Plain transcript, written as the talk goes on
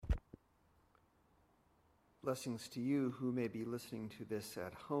Blessings to you who may be listening to this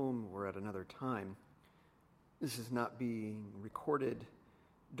at home or at another time. This is not being recorded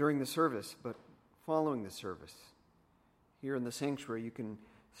during the service, but following the service. Here in the sanctuary, you can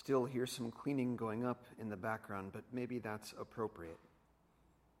still hear some cleaning going up in the background, but maybe that's appropriate.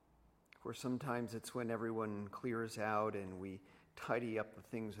 For sometimes it's when everyone clears out and we tidy up the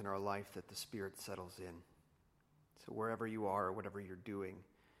things in our life that the Spirit settles in. So wherever you are or whatever you're doing,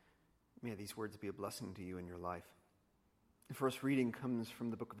 may these words be a blessing to you in your life. The first reading comes from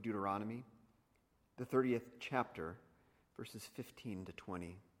the book of Deuteronomy, the 30th chapter, verses 15 to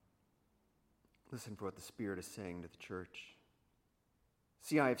 20. Listen for what the Spirit is saying to the church.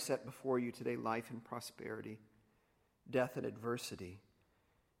 See, I have set before you today life and prosperity, death and adversity.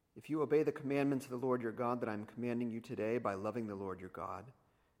 If you obey the commandments of the Lord your God that I am commanding you today by loving the Lord your God,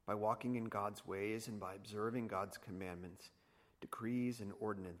 by walking in God's ways and by observing God's commandments, decrees and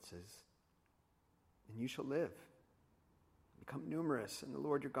ordinances, and you shall live, become numerous, and the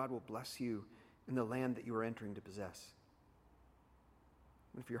Lord your God will bless you in the land that you are entering to possess.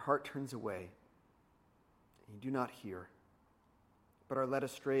 But if your heart turns away, and you do not hear, but are led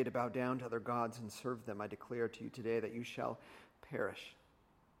astray to bow down to other gods and serve them, I declare to you today that you shall perish.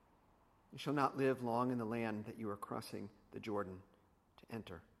 You shall not live long in the land that you are crossing the Jordan to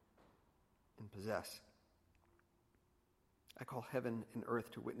enter and possess. I call heaven and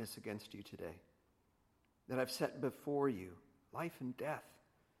earth to witness against you today, that I've set before you life and death,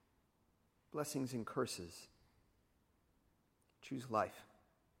 blessings and curses. Choose life,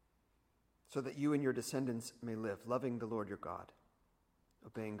 so that you and your descendants may live, loving the Lord your God,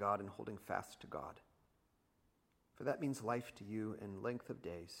 obeying God and holding fast to God. For that means life to you and length of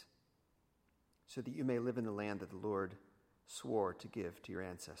days, so that you may live in the land that the Lord swore to give to your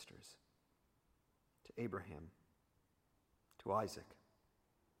ancestors, to Abraham, to Isaac,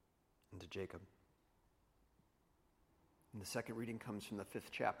 and to Jacob. And the second reading comes from the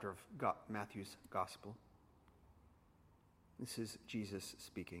 5th chapter of Matthew's Gospel. This is Jesus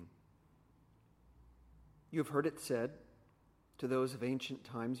speaking. You have heard it said, to those of ancient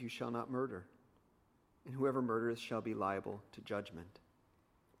times, you shall not murder, and whoever murders shall be liable to judgment.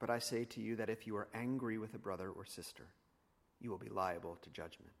 But I say to you that if you are angry with a brother or sister, you will be liable to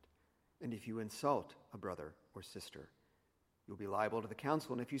judgment. And if you insult a brother or sister, you will be liable to the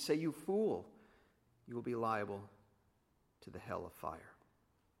council. And if you say, you fool, you will be liable to the hell of fire.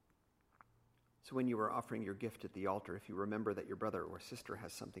 So when you are offering your gift at the altar, if you remember that your brother or sister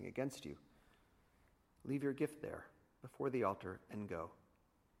has something against you, leave your gift there before the altar and go.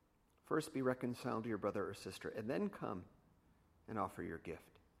 First be reconciled to your brother or sister, and then come and offer your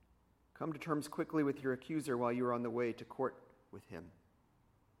gift. Come to terms quickly with your accuser while you are on the way to court with him.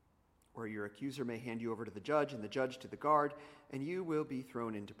 Or your accuser may hand you over to the judge, and the judge to the guard, and you will be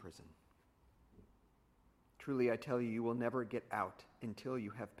thrown into prison. Truly, I tell you, you will never get out until you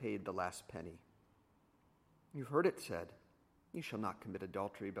have paid the last penny. You've heard it said, you shall not commit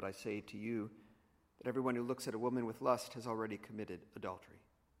adultery, but I say to you that everyone who looks at a woman with lust has already committed adultery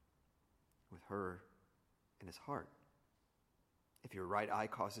with her in his heart. If your right eye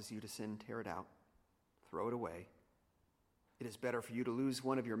causes you to sin, tear it out, throw it away. It is better for you to lose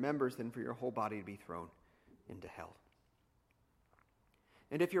one of your members than for your whole body to be thrown into hell.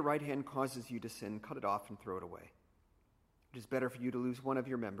 And if your right hand causes you to sin, cut it off and throw it away. It is better for you to lose one of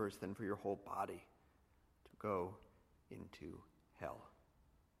your members than for your whole body to go into hell.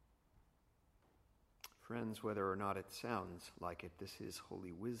 Friends, whether or not it sounds like it, this is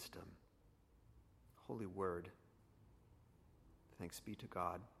holy wisdom, holy word. Thanks be to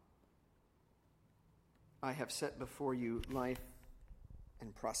God. I have set before you life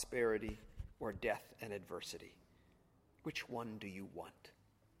and prosperity, or death and adversity. Which one do you want?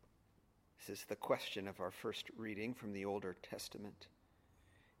 This is the question of our first reading from the Older Testament.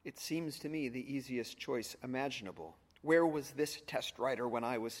 It seems to me the easiest choice imaginable. Where was this test writer when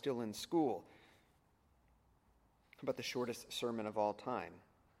I was still in school? But the shortest sermon of all time.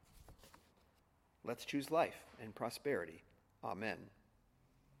 Let's choose life and prosperity. Amen.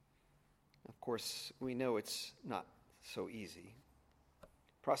 Of course, we know it's not so easy.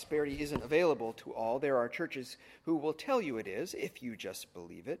 Prosperity isn't available to all. There are churches who will tell you it is if you just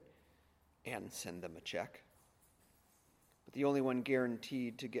believe it and send them a check. But the only one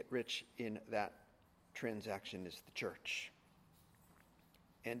guaranteed to get rich in that transaction is the church.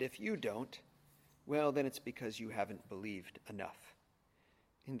 And if you don't, well, then it's because you haven't believed enough.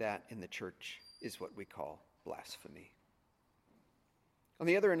 And that in the church is what we call blasphemy. On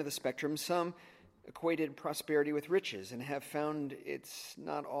the other end of the spectrum, some equated prosperity with riches and have found it's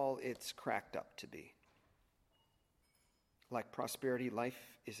not all it's cracked up to be. Like prosperity, life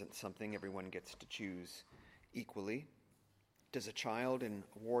isn't something everyone gets to choose. equally? Does a child in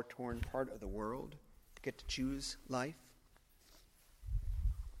a war-torn part of the world get to choose life?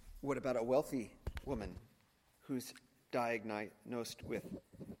 What about a wealthy woman who's diagnosed with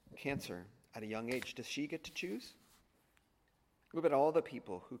cancer at a young age? Does she get to choose? What about all the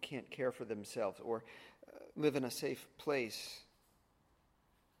people who can't care for themselves or live in a safe place?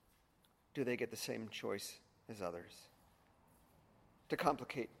 Do they get the same choice as others? To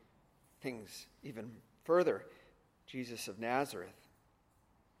complicate things even further, Jesus of Nazareth,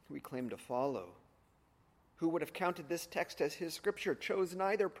 who we claim to follow, who would have counted this text as his scripture, chose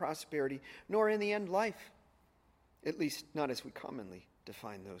neither prosperity nor in the end life, at least not as we commonly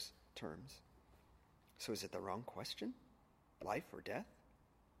define those terms. So is it the wrong question? Life or death?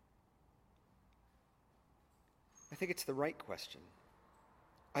 I think it's the right question.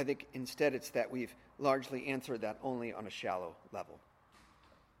 I think instead it's that we've largely answered that only on a shallow level.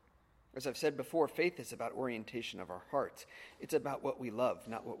 As I've said before, faith is about orientation of our hearts. It's about what we love,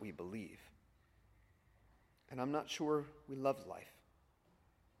 not what we believe. And I'm not sure we love life,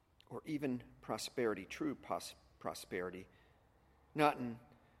 or even prosperity, true prosperity, not in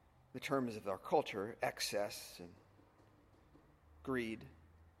the terms of our culture, excess and greed,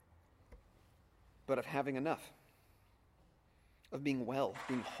 but of having enough, of being well,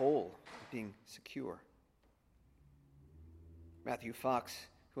 being whole, being secure. Matthew Fox,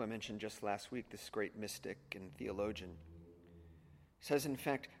 who I mentioned just last week, this great mystic and theologian, says, in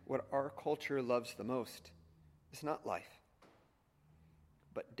fact, what our culture loves the most is not life,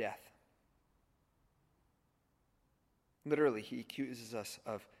 but death. Literally, he accuses us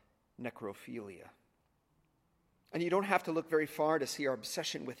of necrophilia. And you don't have to look very far to see our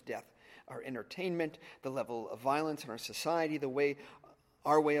obsession with death, our entertainment, the level of violence in our society, the way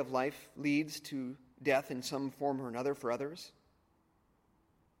our way of life leads to death in some form or another for others.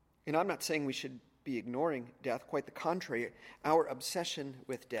 And I'm not saying we should be ignoring death. Quite the contrary. Our obsession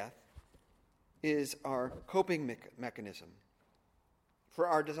with death is our coping mechanism for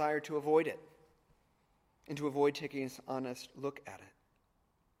our desire to avoid it and to avoid taking an honest look at it.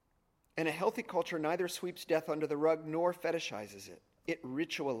 And a healthy culture neither sweeps death under the rug nor fetishizes it. It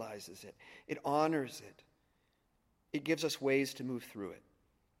ritualizes it. It honors it. It gives us ways to move through it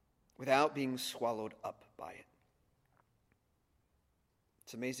without being swallowed up by it.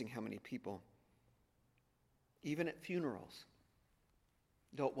 It's amazing how many people, even at funerals,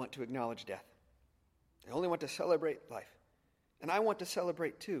 don't want to acknowledge death. They only want to celebrate life. And I want to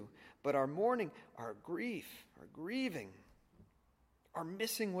celebrate too. But our mourning, our grief, our grieving, our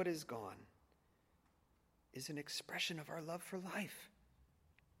missing what is gone is an expression of our love for life.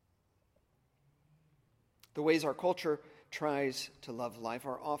 The ways our culture tries to love life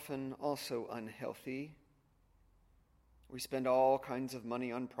are often also unhealthy. We spend all kinds of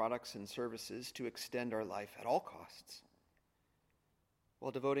money on products and services to extend our life at all costs,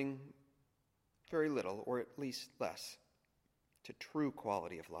 while devoting very little, or at least less, to true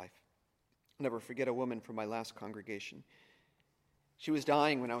quality of life. I'll never forget a woman from my last congregation. She was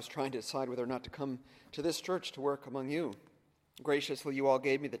dying when I was trying to decide whether or not to come to this church to work among you. Graciously, you all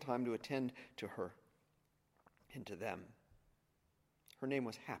gave me the time to attend to her and to them. Her name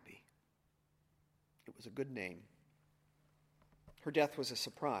was Happy. It was a good name. Her death was a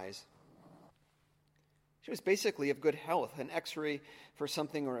surprise. She was basically of good health. An x-ray for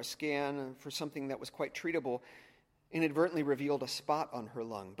something or a scan for something that was quite treatable inadvertently revealed a spot on her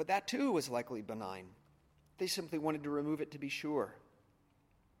lung. But that too was likely benign. They simply wanted to remove it to be sure.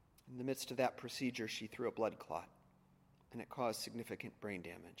 In the midst of that procedure, she threw a blood clot, and it caused significant brain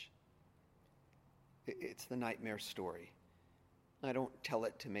damage. It's the nightmare story. I don't tell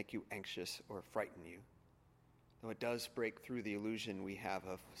it to make you anxious or frighten you, though it does break through the illusion we have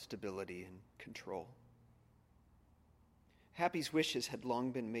of stability and control. Happy's wishes had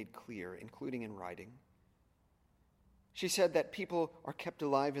long been made clear, including in writing. She said that people are kept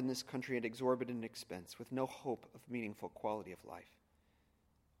alive in this country at exorbitant expense with no hope of meaningful quality of life,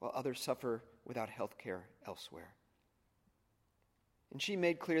 while others suffer without health care elsewhere. And she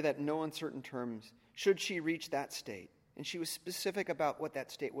made clear that in no uncertain terms, should she reach that state, and she was specific about what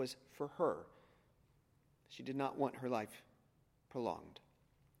that state was for her, she did not want her life prolonged.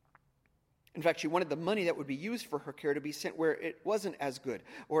 In fact, she wanted the money that would be used for her care to be sent where it wasn't as good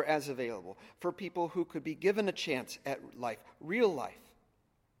or as available, for people who could be given a chance at life, real life.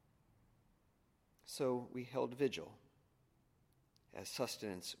 So we held vigil as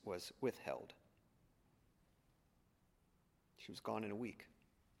sustenance was withheld. She was gone in a week.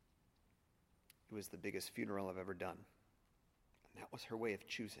 It was the biggest funeral I've ever done. And that was her way of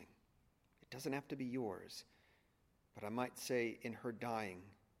choosing. It doesn't have to be yours, but I might say in her dying,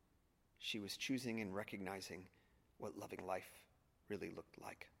 she was choosing and recognizing what loving life really looked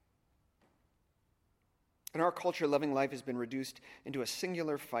like. In our culture, loving life has been reduced into a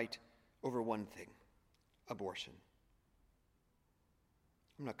singular fight over one thing: abortion.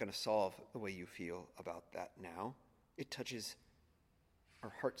 I'm not going to solve the way you feel about that now. It touches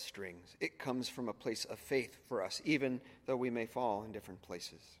our heartstrings. It comes from a place of faith for us, even though we may fall in different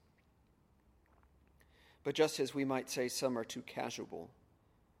places. But just as we might say some are too casual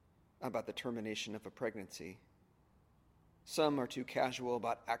about the termination of a pregnancy, some are too casual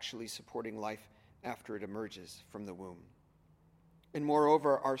about actually supporting life after it emerges from the womb. And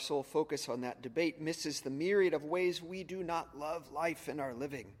moreover, our sole focus on that debate misses the myriad of ways we do not love life in our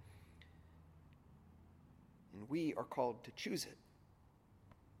living. And we are called to choose it.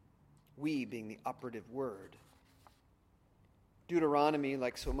 We being the operative word. Deuteronomy,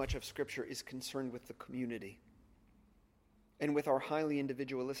 like so much of Scripture, is concerned with the community. And with our highly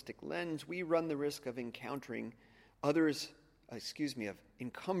individualistic lens, we run the risk of encumbering others'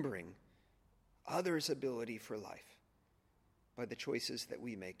 ability for life by the choices that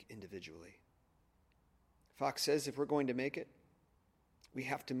we make individually. Fox says if we're going to make it, we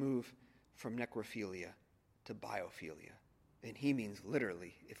have to move from necrophilia to biophilia. And he means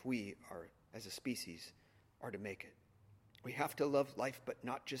literally, if we are, as a species, are to make it. We have to love life, but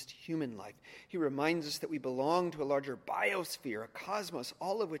not just human life. He reminds us that we belong to a larger biosphere, a cosmos,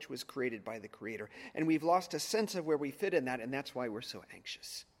 all of which was created by the Creator. And we've lost a sense of where we fit in that, and that's why we're so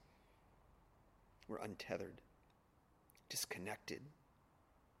anxious. We're untethered, disconnected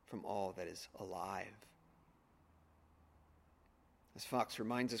from all that is alive. As Fox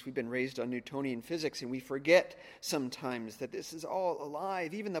reminds us, we've been raised on Newtonian physics, and we forget sometimes that this is all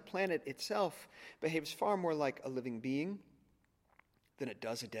alive. Even the planet itself behaves far more like a living being than it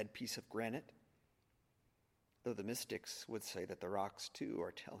does a dead piece of granite, though the mystics would say that the rocks, too,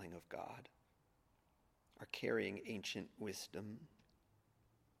 are telling of God, are carrying ancient wisdom.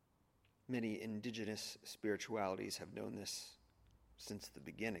 Many indigenous spiritualities have known this since the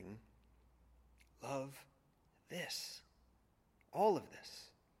beginning. Love this. All of this.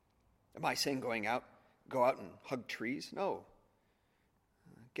 Am I saying go out and hug trees? No.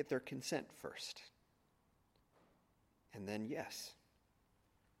 Get their consent first. And then, yes,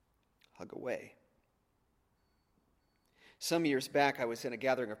 hug away. Some years back, I was in a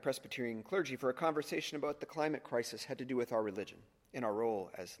gathering of Presbyterian clergy for a conversation about the climate crisis had to do with our religion and our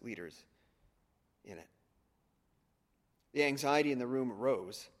role as leaders in it. The anxiety in the room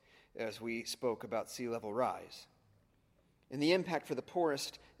rose as we spoke about sea level rise and the impact for the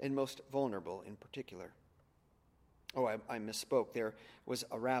poorest and most vulnerable in particular. Oh, I misspoke. There was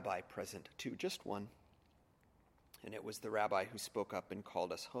a rabbi present too, just one. And it was the rabbi who spoke up and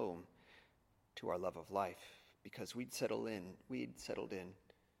called us home to our love of life, because we'd settled in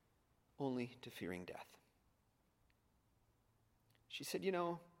only to fearing death. She said,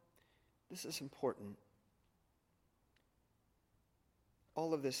 this is important.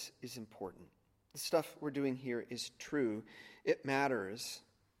 All of this is important. The stuff we're doing here is true. It matters.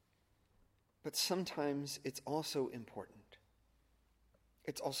 But sometimes it's also important.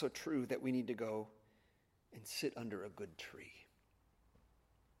 It's also true that we need to go and sit under a good tree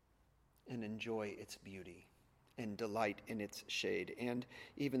and enjoy its beauty and delight in its shade. And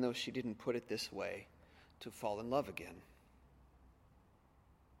even though she didn't put it this way, to fall in love again.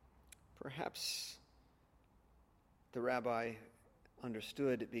 Perhaps the rabbi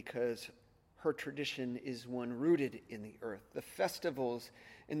understood because her tradition is one rooted in the earth. The festivals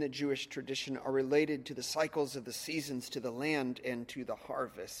in the Jewish tradition are related to the cycles of the seasons, to the land, and to the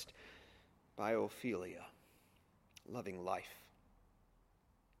harvest. Biophilia, loving life.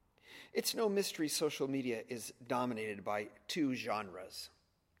 It's no mystery social media is dominated by two genres.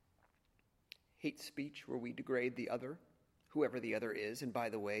 Hate speech, where we degrade the other, whoever the other is, and by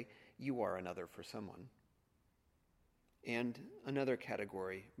the way, you are another for someone. And another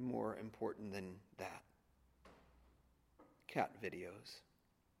category more important than that: cat videos.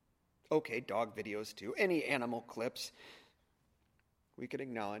 Okay, dog videos too. Any animal clips. We can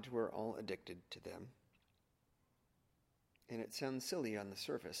acknowledge we're all addicted to them. And it sounds silly on the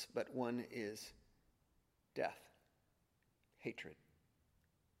surface, but one is death, hatred,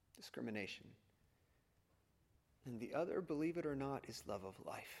 discrimination. And the other, believe it or not, is love of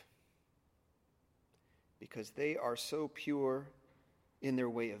life. Because they are so pure in their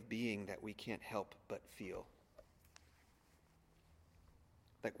way of being that we can't help but feel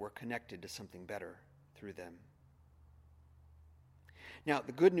like we're connected to something better through them. Now,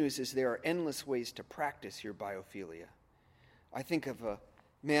 the good news is there are endless ways to practice your biophilia. I think of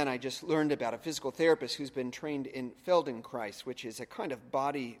Man, I just learned about a physical therapist who's been trained in Feldenkrais, which is a kind of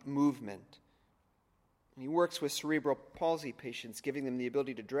body movement. He works with cerebral palsy patients, giving them the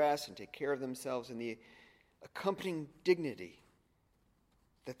ability to dress and take care of themselves and the accompanying dignity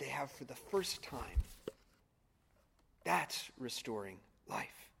that they have for the first time. That's restoring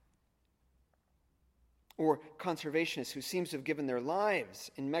life. Or conservationists who seem to have given their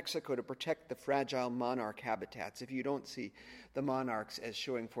lives in Mexico to protect the fragile monarch habitats. If you don't see the monarchs as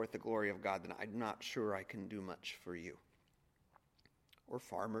showing forth the glory of God, then I'm not sure I can do much for you. Or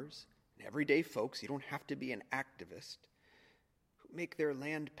farmers and everyday folks, you don't have to be an activist, who make their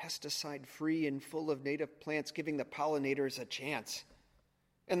land pesticide-free and full of native plants, giving the pollinators a chance.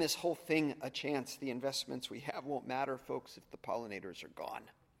 And this whole thing a chance. The investments we have won't matter, folks, if the pollinators are gone.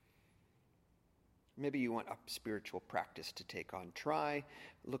 Maybe you want a spiritual practice to take on. Try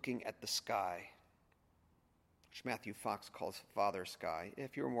looking at the sky, which Matthew Fox calls Father Sky.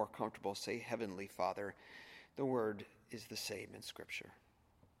 If you're more comfortable, say Heavenly Father. The word is the same in Scripture.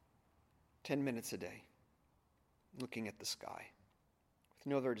 10 minutes a day, looking at the sky, with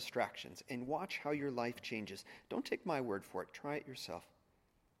no other distractions, and watch how your life changes. Don't take my word for it. Try it yourself.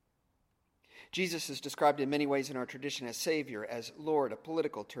 Jesus is described in many ways in our tradition as Savior, as Lord, a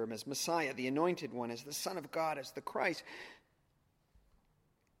political term, as Messiah, the Anointed One, as the Son of God, as the Christ,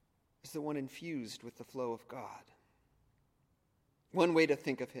 as the one infused with the flow of God. One way to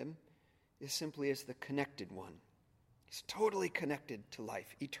think of him is simply as the connected one. He's totally connected to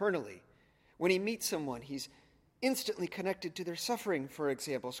life, eternally. When he meets someone, he's instantly connected to their suffering, for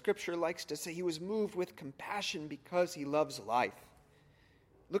example. Scripture likes to say he was moved with compassion because he loves life.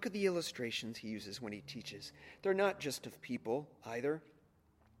 Look at the illustrations he uses when he teaches. They're not just of people either.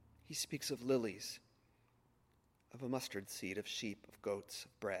 He speaks of lilies, of a mustard seed, of sheep, of goats,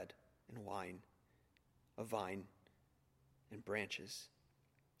 of bread and wine, of vine and branches.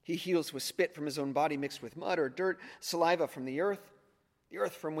 He heals with spit from his own body mixed with mud or dirt, saliva from the earth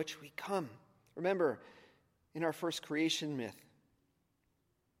from which we come. Remember, in our first creation myth,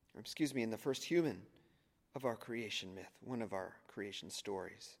 in the first human of our creation myth, one of our creation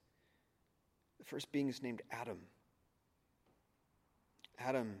stories, the first being is named Adam.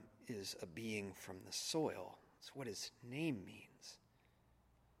 Adam is a being from the soil. That's what his name means.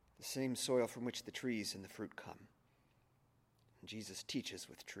 The same soil from which the trees and the fruit come. And Jesus teaches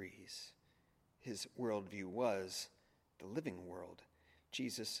with trees. His worldview was the living world.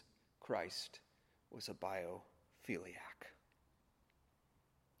 Jesus Christ was a biophiliac.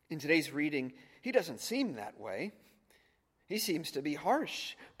 In today's reading, he doesn't seem that way. He seems to be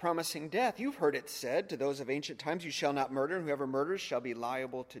harsh, promising death. You've heard it said to those of ancient times, you shall not murder, and whoever murders shall be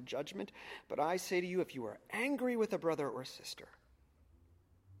liable to judgment. But I say to you, if you are angry with a brother or sister,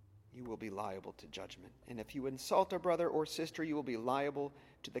 you will be liable to judgment. And if you insult a brother or sister, you will be liable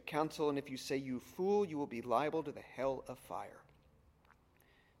to the council. And if you say, you fool, you will be liable to the hell of fire.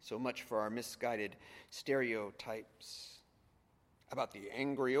 So much for our misguided stereotypes about the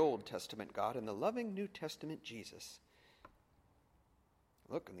angry Old Testament God and the loving New Testament Jesus.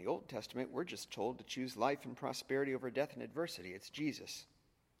 Look, in the Old Testament, we're just told to choose life and prosperity over death and adversity. It's Jesus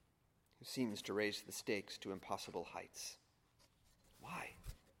who seems to raise the stakes to impossible heights. Why?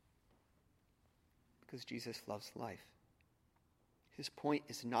 Because Jesus loves life. His point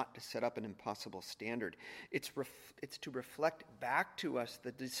is not to set up an impossible standard. It's to reflect back to us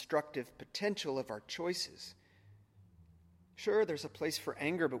the destructive potential of our choices. Sure, there's a place for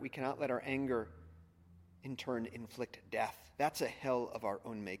anger, but we cannot let our anger in turn inflict death. That's a hell of our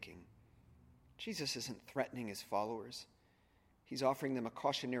own making. Jesus isn't threatening his followers. He's offering them a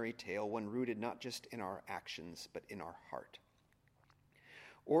cautionary tale, one rooted not just in our actions, but in our heart.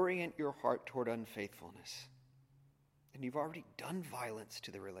 Orient your heart toward unfaithfulness, and you've already done violence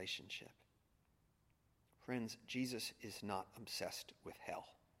to the relationship. Friends, Jesus is not obsessed with hell.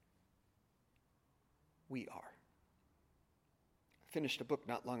 We are. I finished a book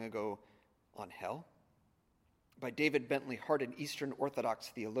not long ago on hell by David Bentley Hart, an Eastern Orthodox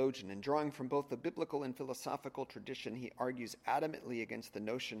theologian, and drawing from both the biblical and philosophical tradition, he argues adamantly against the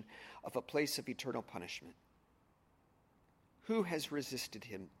notion of a place of eternal punishment. Who has resisted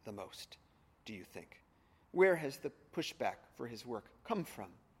him the most, do you think? Where has the pushback for his work come from?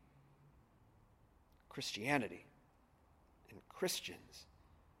 Christianity and Christians.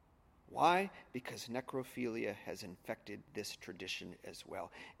 Why? Because necrophilia has infected this tradition as well.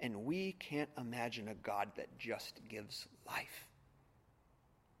 And we can't imagine a God that just gives life.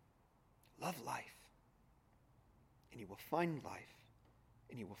 Love life, and you will find life,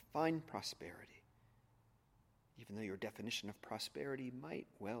 and you will find prosperity, even though your definition of prosperity might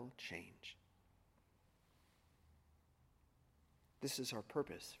well change. This is our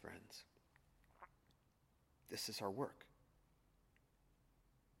purpose, friends. This is our work.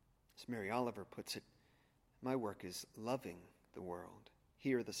 As Mary Oliver puts it, my work is loving the world.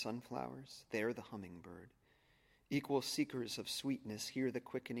 Here the sunflowers, there the hummingbird. Equal seekers of sweetness, here the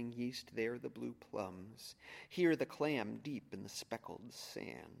quickening yeast, there the blue plums. Here the clam deep in the speckled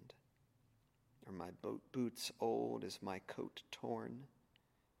sand. Are my boots old? Is my coat torn?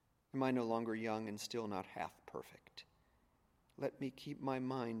 Am I no longer young and still not half perfect? Let me keep my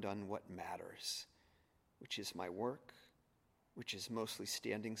mind on what matters, which is my work, which is mostly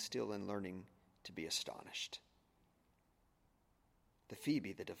standing still and learning to be astonished. The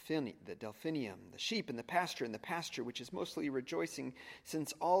Phoebe, the delphinium, the sheep in the pasture, which is mostly rejoicing,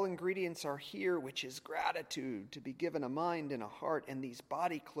 since all ingredients are here, which is gratitude, to be given a mind and a heart, and these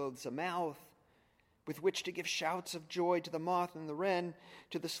body clothes a mouth, with which to give shouts of joy to the moth and the wren,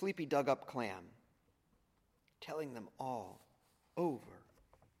 to the sleepy dug-up clam, telling them all over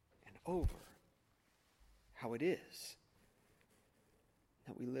and over how it is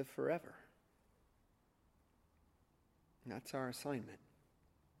that we live forever. And that's our assignment,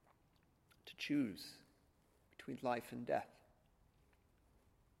 to choose between life and death.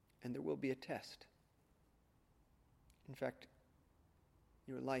 And there will be a test. In fact,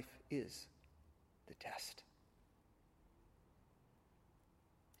 your life is the test.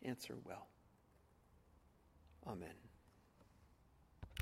 Answer well. Amen.